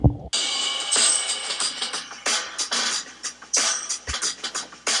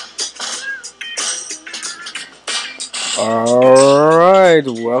All right,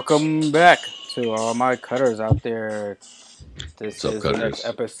 welcome back to all my cutters out there. This What's up, is the next Cutters?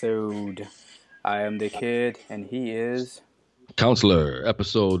 episode. I am the kid, and he is Counselor,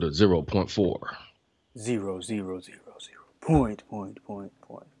 episode zero point 0.4.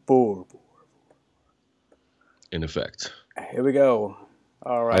 0.4. In effect. Here we go.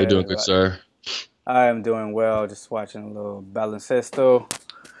 All How you right, doing, good everybody. sir? I am doing well. Just watching a little baloncesto.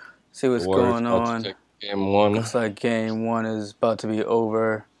 See The what's Warriors going about to on. take game one. Looks like game one is about to be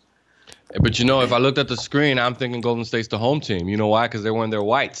over. But if I looked at the screen, I'm thinking Golden State's the home team. You know why? Because they're wearing their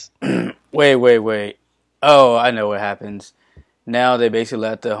whites. Wait. Oh, I know what happens. Now they basically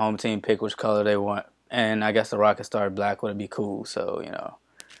let the home team pick which color they want, and I guess the Rockets started black would be cool. So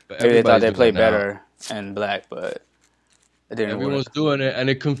But maybe they thought everybody's they doing it played now. better in black, but it didn't Everyone's work. doing it, and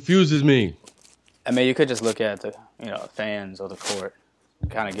it confuses me. I mean, you could just look at the fans of the court,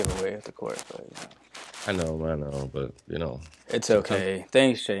 kind of give away at the court, but I know, but it's sometimes okay.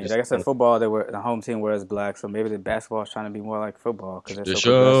 Things change. it's Like I said, football the home team wears black, so maybe the basketball is trying to be more like football because they're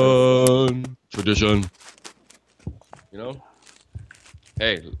so progressive. tradition. You know.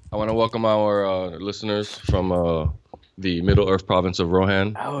 Hey, I want to welcome our listeners from the Middle Earth province of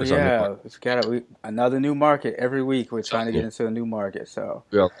Rohan. Oh It's our new yeah, another new market every week. We're trying to get market. into a new market, so.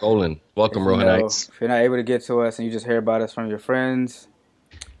 We are golden. Welcome, Rohanites. If you're not able to get to us and you just hear about us from your friends,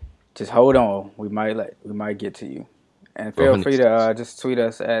 just hold on. We might get to you. And feel free to Rohanites. just tweet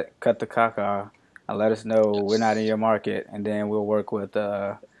us at Cut the Caca and let us know we're not in Yes. your market, and then we'll work with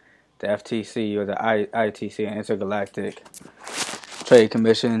the FTC or the ITC and Intergalactic Trade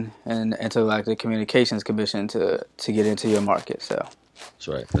Commission and Intergalactic Communications Commission to get into your market. So That's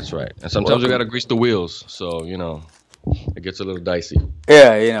right. That's right. And sometimes we welcome. got to grease the wheels. So, it gets a little dicey.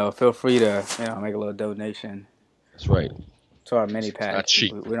 Yeah, feel free to make a little donation That's right. to our mini It's not pack.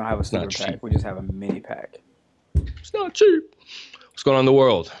 cheap. We don't have a It's not super cheap. pack. We just have a mini pack. It's not cheap. What's going on in the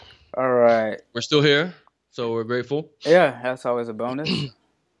world? All right. We're still here. So we're grateful. Yeah, that's always a bonus.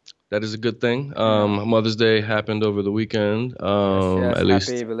 That is a good thing. You know. Mother's Day happened over the weekend, Yes. at Happy least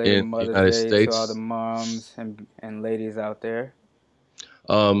belated in the Mother's United Day to all the States. moms and ladies out there.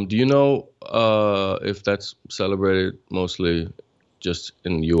 Do you know if that's celebrated mostly just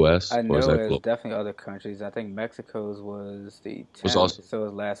in the U.S. I or is know that it's global? definitely other countries. I think Mexico's was the Was 10th, also so it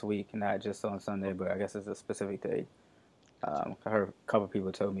was last week, not just on Sunday, but I guess it's a specific day. I heard a couple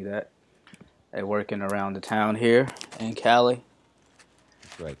people told me that. They're working around the town here in Cali.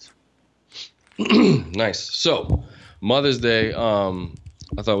 right. Nice. So, Mother's Day.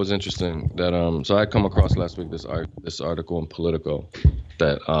 I thought was interesting that so I come across last week this article in Politico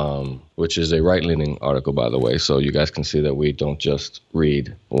that which is a right leaning article, by the way, so you guys can see that we don't just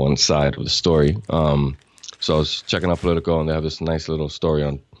read one side of the story. So I was checking out Politico, and they have this nice little story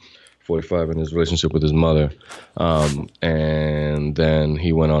on 45 and his relationship with his mother, and then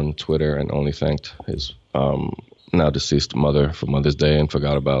he went on Twitter and only thanked his now deceased mother for Mother's Day and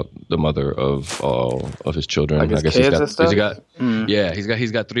forgot about the mother of all of his children. Like I his guess kids and he stuff? got Mm. yeah,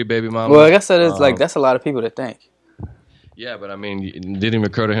 he's got three baby Well, I mamas. guess that is like that's a lot of people to think. Yeah, but I mean, it didn't even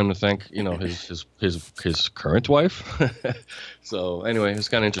occur to him to thank his current wife. So anyway, it's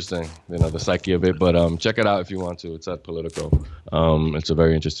kind of interesting, the psyche of it. But check it out if you want to. It's at Politico. It's a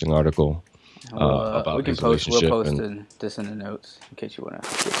very interesting article We about can his post. We'll relationship post and this in the notes in case you want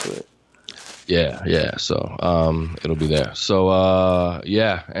to get to it. yeah. So it'll be there. So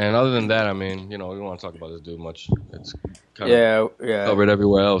yeah, and other than that, I mean, we don't want to talk about this dude much. It's kind of Yeah. covered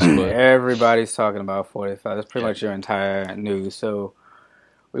everywhere else, but Everybody's talking about 45. That's pretty much your entire news. So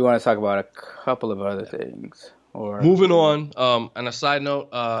we want to talk about a couple of other things. Or moving on. And a side note,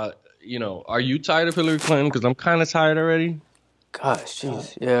 are you tired of Hillary Clinton? Because I'm kind of tired already. gosh,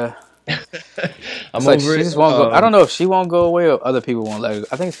 jeez, yeah. I'm It's like over she it. just won't go. I don't know if she won't go away or other people won't let her.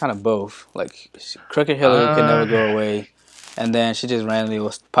 I think it's kind of both. Like crooked Hillary can never Uh, go away, and then she just randomly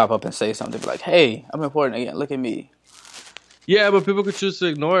will pop up and say something like, "Hey, I'm important again. Look at me." yeah, but people could choose to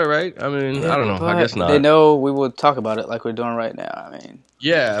ignore it, right? I mean, I Yeah, don't know. I guess but they not. know we will talk about it like we're doing right now. I mean,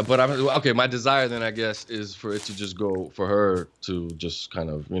 Yeah, but I'm okay. My desire then, I guess, is for it to just go for her to just kind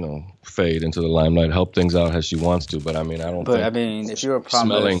of, fade into the limelight, help things out as she wants to. But I mean, I don't but I think mean, if you were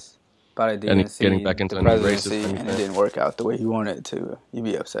smelling promised by the and getting DNC back the into any presidency racist and it anything. didn't work out the way you wanted it to, you'd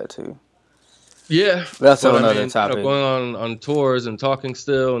be upset too. Yeah, But that's a but whole I nother mean, topic. going on tours and talking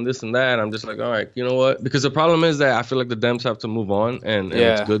still and this and that, I'm just like, all right, you know what? Because the problem is that I feel like the Dems have to move on, and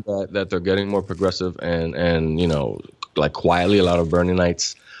it's Yeah, good that they're getting more progressive and like quietly, a lot of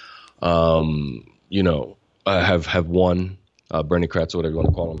Bernieites, um, have won. Bernie Kratz, or whatever you want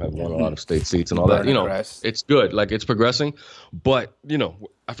to call them, have won a lot of state seats and all that. Bernie Kress. It's good. Like it's progressing, but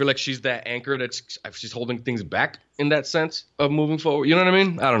I feel like she's that anchor she's holding things back in that sense of moving forward. You know what I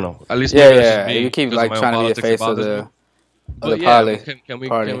mean? I don't know. At least maybe that's just me You keep because of like my own trying to be the politics. It face of bothers me. the But yeah, party. can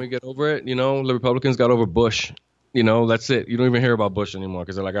we get over it? You know, the Republicans got over Bush. You know, that's it. You don't even hear about Bush anymore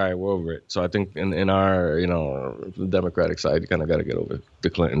because they're like, all right, we're over it. So I think in our, you know, the Democratic side, you kind of got to get over the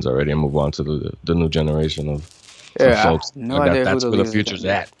Clintons already and move on to the new generation of folks. No idea That's who the where the leaders future's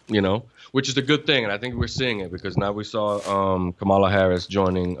at, you know, which is a good thing. And I think we're seeing it because now we saw Kamala Harris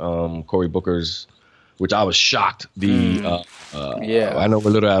joining Cory Booker's, which I was shocked. I know we're a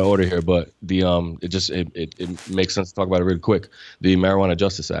little out of order here, but it makes sense to talk about it really quick. The Marijuana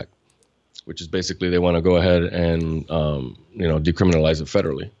Justice Act, which is basically they want to go ahead and decriminalize it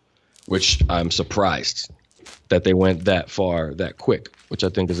federally, which I'm surprised that they went that far that quick, which I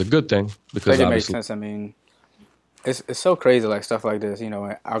think is a good thing because it makes sense. I mean, it's so crazy, like stuff like this. You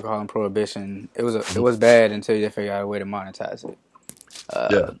know, alcohol and prohibition. It was bad until they figured out a way to monetize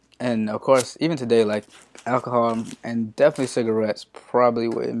it. And of course, even today, like alcohol and definitely cigarettes probably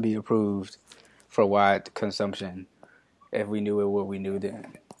wouldn't be approved for wide consumption if we knew what we knew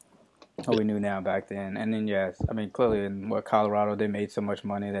then. What we knew now back then. And then, yes, I mean, clearly in Colorado, they made so much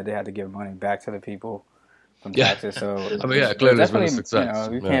money that they had to give money back to the people from taxes. So, I mean, clearly it's been a success. You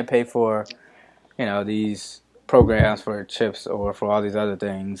know, you can't pay for, these programs for chips or for all these other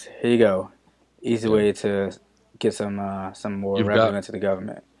things. Here you go. Easy way to get some more revenue into the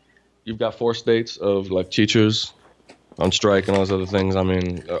government. You've got 4 states of, like, teachers on strike and all those other things. I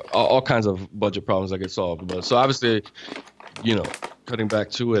mean, all kinds of budget problems that get solved. But so obviously, cutting back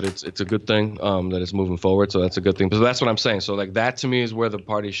to it, it's a good thing that it's moving forward. So that's a good thing. But that's what I'm saying. So like that to me is where the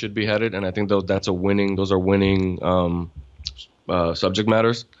party should be headed, and I think those are winning subject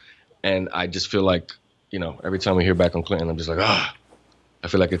matters. And I just feel like every time we hear back on Clinton, I'm just like I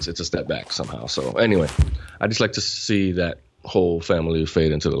feel like it's a step back somehow. So anyway, I just like to see that whole family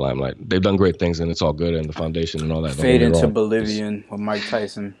fade into the limelight. They've done great things, and it's all good, and the foundation and all that. Fade into Bolivian with Mike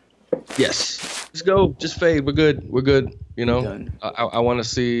Tyson. Yes. Just go. Just fade. We're good. I want to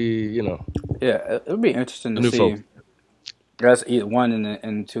see, Yeah, it would be interesting to see. That's one in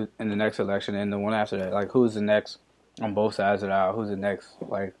the next election and the one after that. Like, who's the next on both sides of the aisle? Who's the next,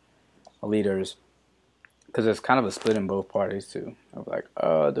 like, leaders? Because it's kind of a split in both parties, too. Of like,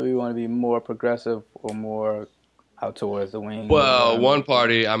 do we want to be more progressive or more out towards the wing? Well, one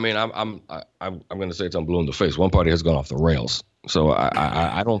party, I mean, I'm going to say it's on blue in the face. One party has gone off the rails. So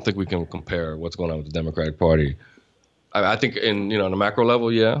I don't think we can compare what's going on with the Democratic Party. I think in the macro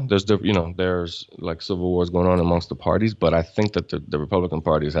level, there's like civil wars going on amongst the parties, but I think that the Republican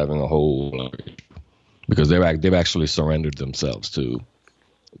Party is having a whole because they've actually surrendered themselves to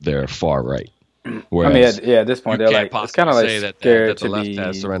their far right. Whereas, at this point, they're like it's kind of like say scared that the left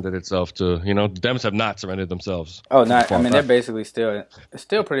has surrendered itself to the Dems have not surrendered themselves. Oh, not. I mean, they're basically still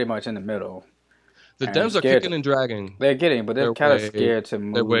pretty much in the middle. The Dems are kicking and dragging. They're getting, but they're kind of scared to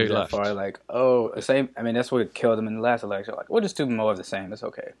move that left. far. Like, same. I mean, that's what killed them in the last election. Like, we'll just do more of the same. It's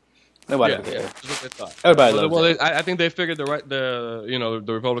okay. Nobody cares. That's what they thought. Everybody loves it. I think they figured the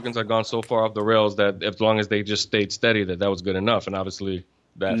Republicans had gone so far off the rails that as long as they just stayed steady, that was good enough. And obviously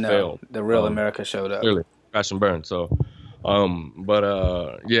that failed. The real America showed up. Clearly, crash and burn. So,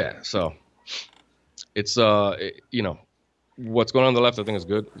 so it's what's going on the left, I think, is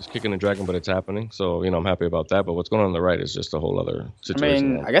good. It's kicking and dragging, but it's happening. So, I'm happy about that. But what's going on the right is just a whole other situation. I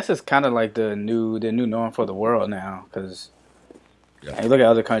mean, I guess it's kind of like the new norm for the world now. Because you look at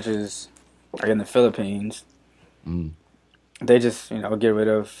other countries, like in the Philippines, they just, get rid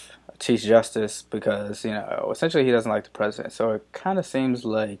of Chief Justice because, essentially he doesn't like the president. So it kind of seems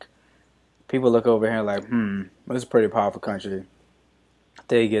like people look over here like, this is a pretty powerful country.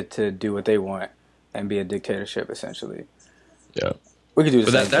 They get to do what they want and be a dictatorship, essentially. Yeah, we could do the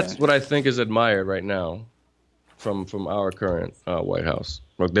same that's what I think is admired right now from our current White House.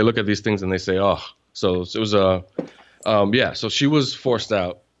 Look, they look at these things and they say, so it was so she was forced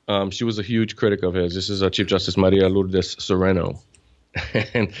out. She was a huge critic of his. This is Chief Justice Maria Lourdes Sereno.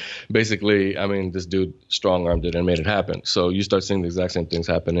 And basically, I mean, this dude strong-armed it and made it happen. So you start seeing the exact same things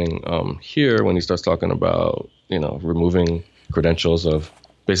happening here when he starts talking about, removing credentials of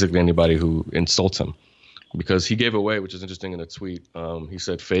basically anybody who insults him. Because he gave away, which is interesting in a tweet, he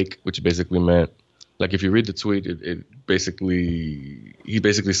said fake, which basically meant, like if you read the tweet, he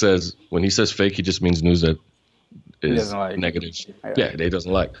basically says, when he says fake, he just means news that is negative. He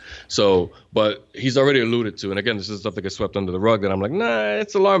doesn't like. So, but he's already alluded to, and again, this is stuff that gets swept under the rug that I'm like, nah,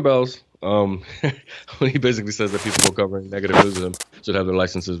 it's alarm bells. when he basically says that people who are covering negative news of him should have their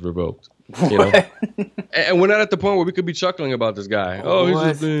licenses revoked. You know, What? and we're not at the point where we could be chuckling about this guy. Oh, he's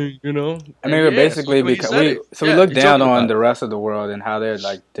just What? being, you know. I mean, And we're yeah, so, basically I mean, he because said we it. so we Yeah, look he down told on about the it. rest of the world and how they're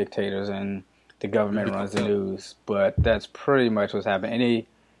like dictators and the government runs the news, but that's pretty much what's happening.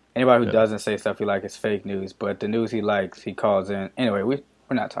 Anybody who Yeah. doesn't say stuff he likes is fake news, but the news he likes, he calls in. Anyway, we're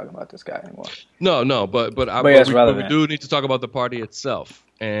not talking about this guy anymore. No, but But yeah, it's we relevant. do need to talk about the party itself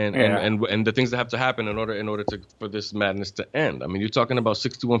and Yeah. and the things that have to happen in order to for this madness to end. I mean, you're talking about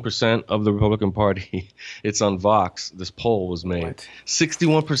 61% of the Republican Party. It's on Vox. This poll was made. What?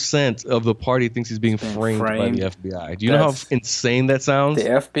 61% of the party thinks he's being framed by framed? the FBI. Do you know how That's- insane that sounds? The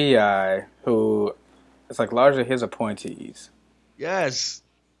FBI, who it's like largely his appointees, Yes.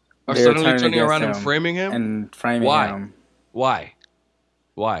 Are they're suddenly turning turning against around and him framing him? and framing Why? him.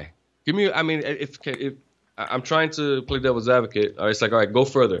 Why? Give me. I mean, if I'm trying to play devil's advocate, it's like, all right, go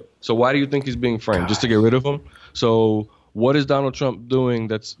further. So why do you think he's being framed? Just to get rid of him? So what is Donald Trump doing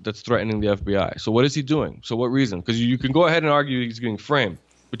that's threatening the FBI? So what is he doing? So what reason? Because you can go ahead and argue he's being framed,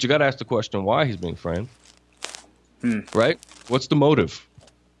 but you got to ask the question why he's being framed. Right? What's the motive?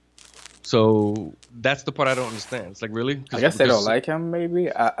 So that's the part I don't understand. It's like, really? I guess they don't like him.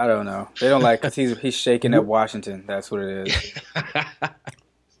 Maybe I don't know. They don't like because he's shaking at Washington. That's what it is.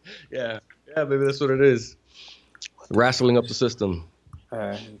 Yeah, maybe that's what it is. Wrestling up the system.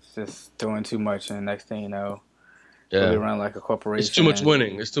 He's just doing too much, and next thing you know, he'll be Yeah, run like a corporation. it's too much and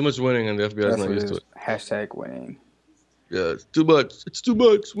winning. It's too much winning, and the FBI is That's not what used it to is. it. Hashtag winning. Yeah, it's too much. It's too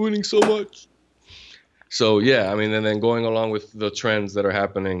much. Winning so much. So yeah, I mean, and then going along with the trends that are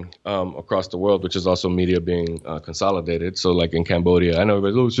happening across the world, which is also media being consolidated. So like in Cambodia, I know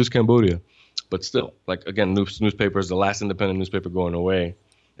everybody's, oh, it's just Cambodia, but still, like again, newspapers, the last independent newspaper going away,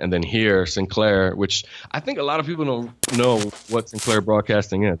 and then here Sinclair, which I think a lot of people don't know what Sinclair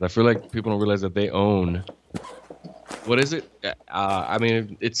Broadcasting is. I feel like people don't realize that they own. What is it? I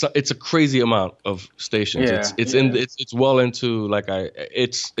mean, it's a crazy amount of stations. Yeah, It's well into like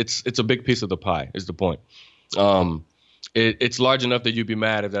it's a big piece of the pie is the point. It's large enough that you'd be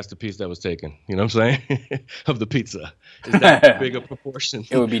mad if that's the piece that was taken. You know what I'm saying? Of the pizza, is that big a proportion?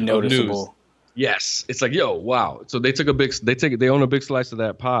 It would be of noticeable. news? Yes, it's like, yo, wow. So they own a big slice of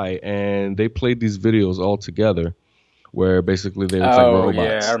that pie, and they played these videos all together, where basically they look like robots.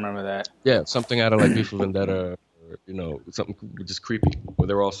 Yeah, I remember that. Yeah, something out of like V for Vendetta, or, you know, something just creepy, where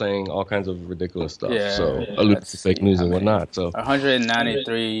they're all saying all kinds of ridiculous stuff. Yeah, So yeah, alluding to that's- fake news I and mean, whatnot. So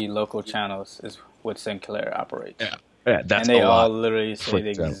 193 local channels is what Sinclair operates. yeah, that's and they a all lot. literally say For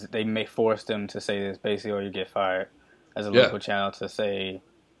example. they may force them to say this basically, or you get fired as a Yeah. local channel to say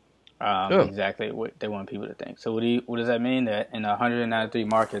exactly what they want people to think. So what does that mean? That in 193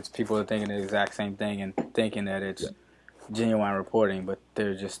 markets, people are thinking the exact same thing and thinking that it's genuine reporting, but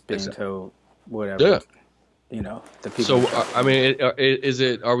they're just being told whatever. Yeah. You know, the people. So I mean,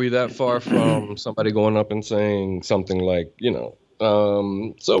 are we that far from somebody going up and saying something like, you know,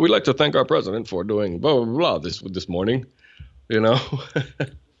 so we'd like to thank our president for doing blah blah blah this morning, you know?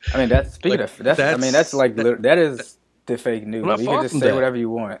 I mean, that's speaking Like, of that's. I mean, that's like that is the fake news. Not You far can just from say that. whatever you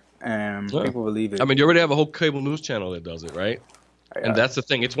want, and Yeah. people believe it. I mean, you already have a whole cable news channel that does it, right? And that's the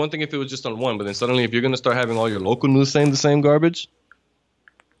thing. It's one thing if it was just on one, but then suddenly if you're going to start having all your local news saying the same garbage,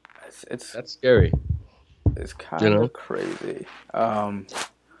 it's that's scary. It's kind You know? of crazy.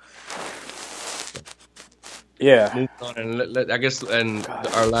 Yeah. Moving on, and I guess, and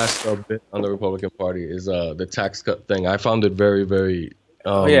our last bit on the Republican Party is the tax cut thing. I found it very, very.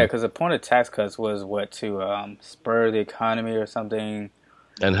 Yeah, because the point of tax cuts was what, to spur the economy or something,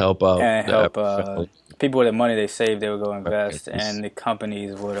 and help out and the help family. people with the money they saved, they would go invest, Okay. and the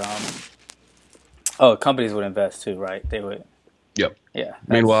companies would companies would invest too, right? They would. Yep. Yeah. that's-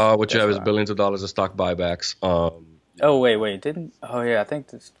 Meanwhile, what you that's have is why. billions of dollars of stock buybacks. Oh wait, didn't? Oh yeah, I think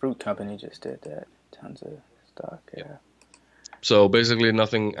this fruit company just did that. Tons of stock. Yeah. So basically,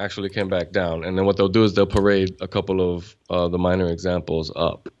 nothing actually came back down. And then what they'll do is they'll parade a couple of the minor examples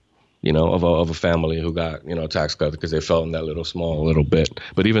up, you know, of a family who got, you know, a tax cut because they fell in that little bit.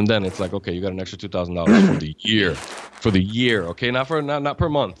 But even then, it's like, okay, you got an extra $2,000 for the year, okay, not per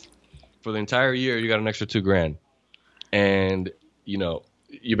month, for the entire year, you got an extra $2,000, and you know.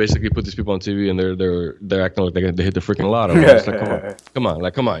 You basically put these people on TV and they're acting like they hit the freaking lotto. It's like, come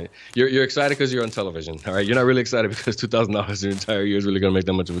on. You're excited because you're on television, all right? You're not really excited because $2,000 your entire year is really gonna make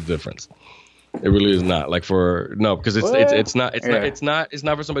that much of a difference. It really is not. Like because it's not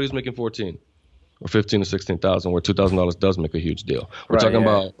for somebody who's making 14 or 15 or 16,000, where $2,000 does make a huge deal. We're Right, talking yeah.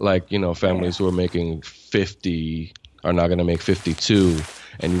 about, like, you know, families who are making 50 are now gonna make 52,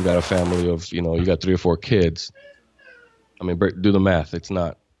 and you've got a family of, you know, you got 3 or 4 kids. I mean, do the math. It's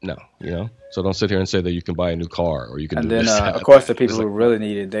not No, So don't sit here and say that you can buy a new car or you can And do then, this. of course, the people It's like, who really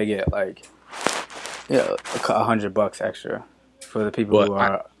need it, they get like, $100 extra for the people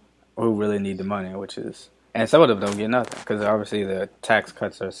but who really need the money, which is, and some of them don't get nothing because obviously the tax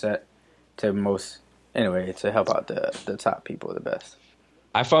cuts are set to to help out the top people the best.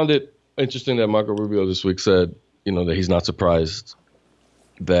 I found it interesting that Marco Rubio this week said, that he's not surprised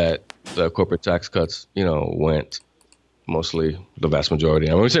that the corporate tax cuts, went mostly, the vast majority.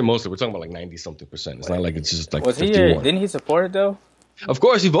 I mean, when we say mostly, we're talking about like 90-something%. It's not like it's just like Was 51. Didn't he support it though? Of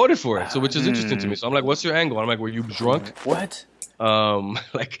course, he voted for it, so which is interesting to me. So I'm like, what's your angle? I'm like, were you drunk? What?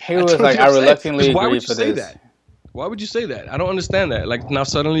 Like He was like, I reluctantly why would agreed you for say this. that? Why would you say that? I don't understand that. Like now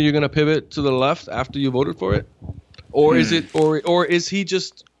suddenly you're gonna pivot to the left after you voted for it, or is it, or is he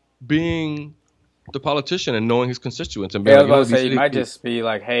just being the politician and knowing his constituents and being Yeah, I was like, about to say, he might just be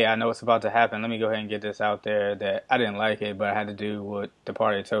like, hey, I know what's about to happen. Let me go ahead and get this out there that I didn't like it, but I had to do what the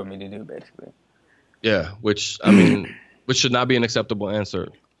party told me to do, basically. Yeah, which, I mean, which should not be an acceptable answer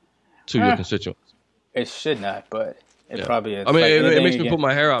to your constituents. It should not, but it probably is. I mean, Like it makes me again, put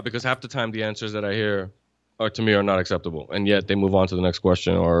my hair out because half the time the answers that I hear to me are not acceptable, and yet they move on to the next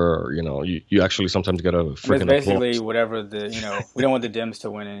question, or you actually sometimes get a freaking it's basically applause. whatever we don't want the Dems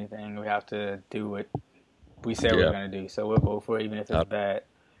to win anything. We have to do what we say we're going to do. So we'll vote for it even if it's bad,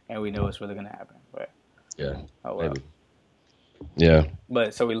 and we know it's really going to happen. But oh well. Maybe. Yeah.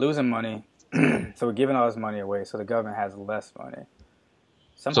 But so we're losing money. So we're giving all this money away. So the government has less money.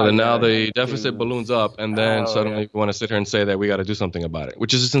 So then now the deficit balloons up, and then suddenly we want to sit here and say that we got to do something about it,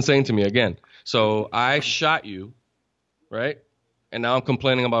 which is just insane to me again. So I shot you, right? And now I'm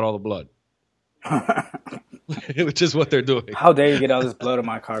complaining about all the blood, which is what they're doing. How dare you get all this blood on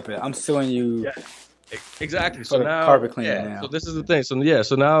my carpet? I'm suing you. Yeah. Exactly. So now, carpet cleaner now. So this is the thing. So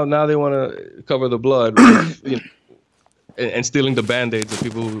now they want to cover the blood with, and stealing the Band-Aids of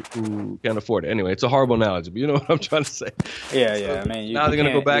people who can't afford it. Anyway, it's a horrible analogy, but you know what I'm trying to say. Yeah. So I mean, now they're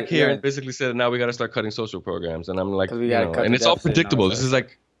going to go back here and basically say that now we got to start cutting social programs. And I'm like, and it's all predictable. This is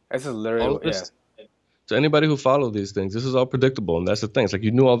literally, to anybody who follow these things, this is all predictable. And that's the thing. It's like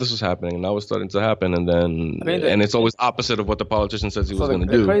you knew all this was happening, and now it's starting to happen. And then, and it's always opposite of what the politician says he was going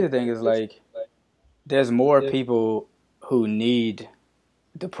to do. The crazy thing is, like, there's more people who need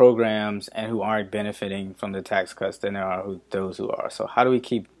the programs and who aren't benefiting from the tax cuts than there are those who are. So how do we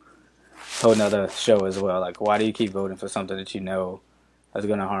keep holding another show as well? Like, why do you keep voting for something that you know is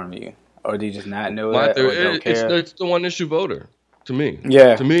going to harm you? Or do you just not know that or don't care? It's the one issue voter, to me.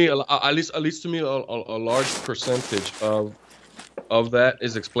 Yeah. To me, at least to me, a large percentage of that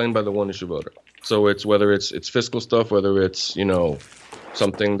is explained by the one issue voter. So it's whether it's fiscal stuff, whether it's,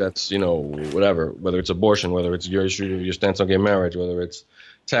 something that's, whatever, whether it's abortion, whether it's your issue, your stance on gay marriage, whether it's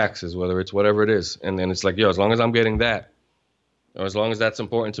taxes, whether it's whatever it is. And then it's like, as long as I'm getting that, or as long as that's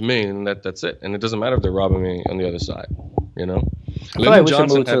important to me, and that's it. And it doesn't matter if they're robbing me on the other side, Lyndon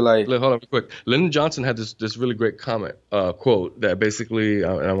Johnson hold on real quick. Lyndon Johnson had this really great comment, quote that basically,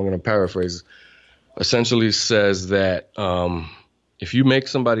 and I'm going to paraphrase, essentially says that if you make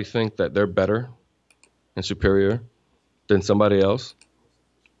somebody think that they're better and superior than somebody else,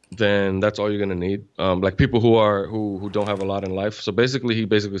 then that's all you're gonna need. Like people who don't have a lot in life. So basically, he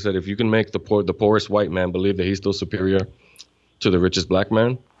said if you can make the poorest white man believe that he's still superior to the richest black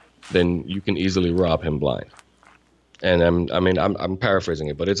man, then you can easily rob him blind. And I'm paraphrasing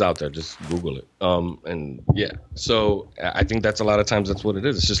it, but it's out there. Just Google it. So I think that's a lot of times that's what it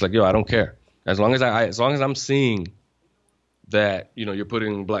is. It's just like, I don't care as long as I'm seeing that you're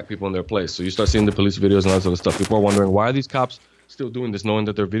putting black people in their place. So you start seeing the police videos and all that sort of stuff. People are wondering why are these cops still doing this, knowing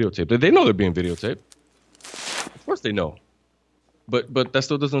that they're videotaped. They know they're being videotaped. Of course they know. But that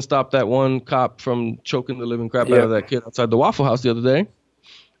still doesn't stop that one cop from choking the living crap out of that kid outside the Waffle House the other day.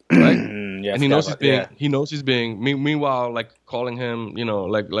 Right? And he knows he's being meanwhile, like calling him,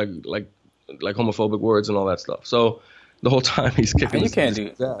 like homophobic words and all that stuff. So the whole time he's kicking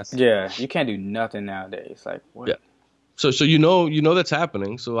his ass. Yeah, you can't do nothing nowadays. Like what? Yeah. So you know that's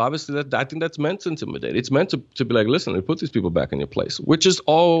happening. So obviously I think that's meant to intimidate. It's meant to be like, listen, we put these people back in your place, which is the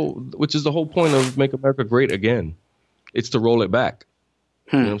whole point of Make America Great Again. It's to roll it back.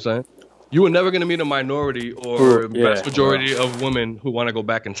 You know what I'm saying? You were never going to meet a minority or vast majority of women who want to go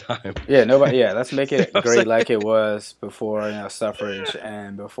back in time. Yeah, nobody. Yeah, let's make it great like it was before suffrage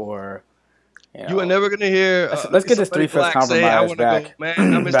and before. You were never going to hear. Let's get this 3/5 compromise back.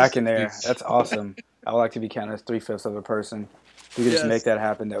 Back in there. Speech. That's awesome. I would like to be counted as 3/5 of a person. If we could just make that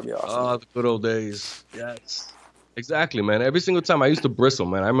happen, that would be awesome. Oh, the good old days. Yes. Exactly, man. Every single time I used to bristle,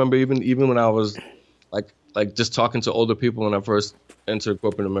 man. I remember even when I was like just talking to older people when I first entered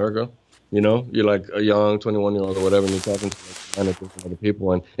corporate America. You're like a young 21-year-old or whatever, and you're talking to things from other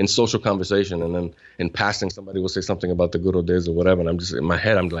people and in social conversation, and then in passing, somebody will say something about the good old days or whatever, and I'm just in my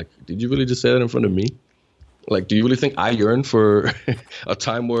head, I'm like, did you really just say that in front of me? Like, do you really think I yearn for a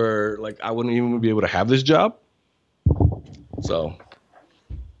time where like I wouldn't even be able to have this job? So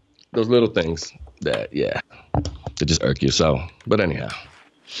those little things that, yeah, they just irk you. So, but anyhow,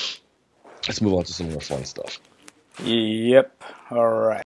 let's move on to some more fun stuff. Yep. All right.